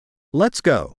Let's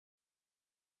go.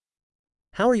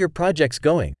 How are your projects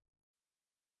going?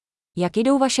 Jak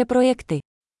jdou vaše projekty?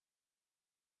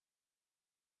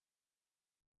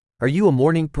 Are you a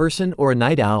morning person or a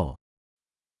night owl?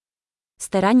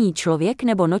 Jste ranní člověk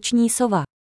nebo noční sova?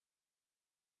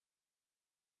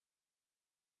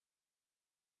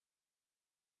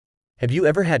 Have you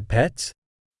ever had pets?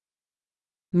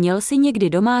 Měl jsi někdy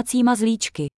domácí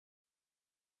mazlíčky?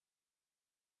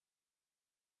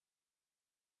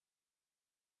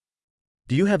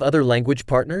 Do you have other language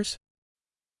partners?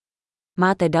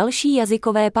 Máte další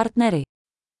jazykové partnery?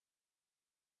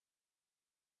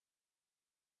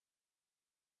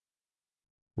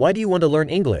 Why do you want to learn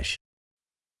English?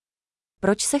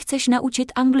 Proč se chceš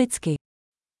naučit anglicky?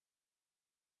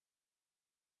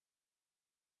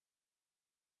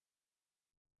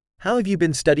 How have you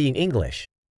been studying English?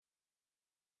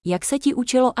 Jak se ti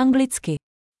učilo anglicky?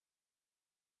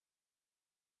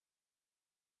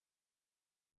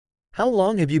 How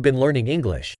long have you been learning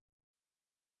English?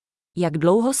 Jak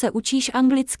dlouho se učíš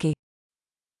anglicky?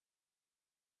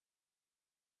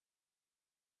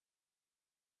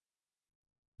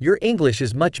 Your English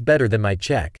is much better than my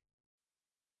Czech.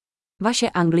 Vaše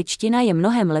angličtina je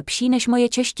mnohem lepší než moje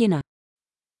čeština.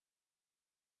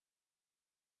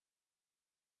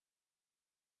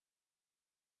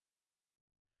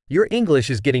 Your English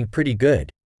is getting pretty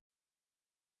good.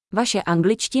 Vaše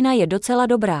angličtina je docela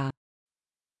dobrá.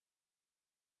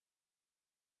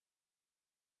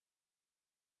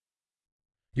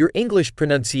 Your English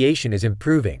pronunciation is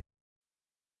improving.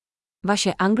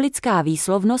 Vaše anglická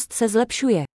výslovnost se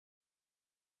zlepšuje.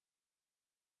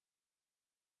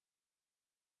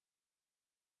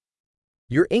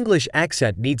 Your English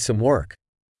accent needs some work.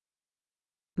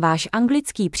 Váš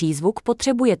anglický přízvuk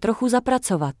potřebuje trochu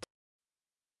zapracovat.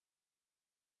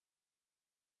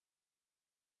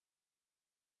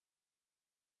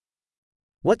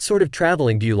 What sort of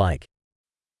traveling do you like?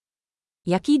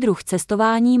 Jaký druh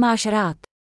cestování máš rád?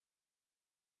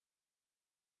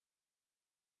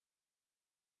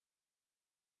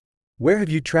 Where have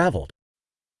you traveled?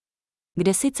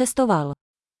 Kde jsi cestoval?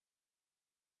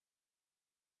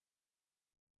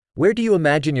 Where do you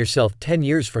imagine yourself 10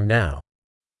 years from now?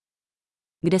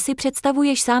 Kde si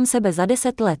představuješ sám sebe za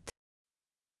 10 let?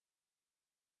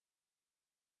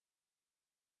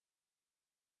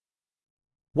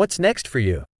 What's next for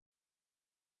you?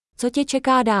 Co tě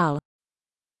čeká dál?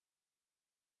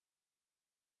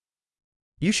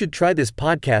 You should try this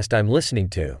podcast I'm listening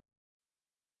to.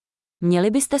 Měli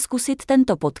byste zkusit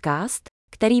tento podcast,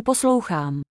 který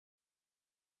poslouchám.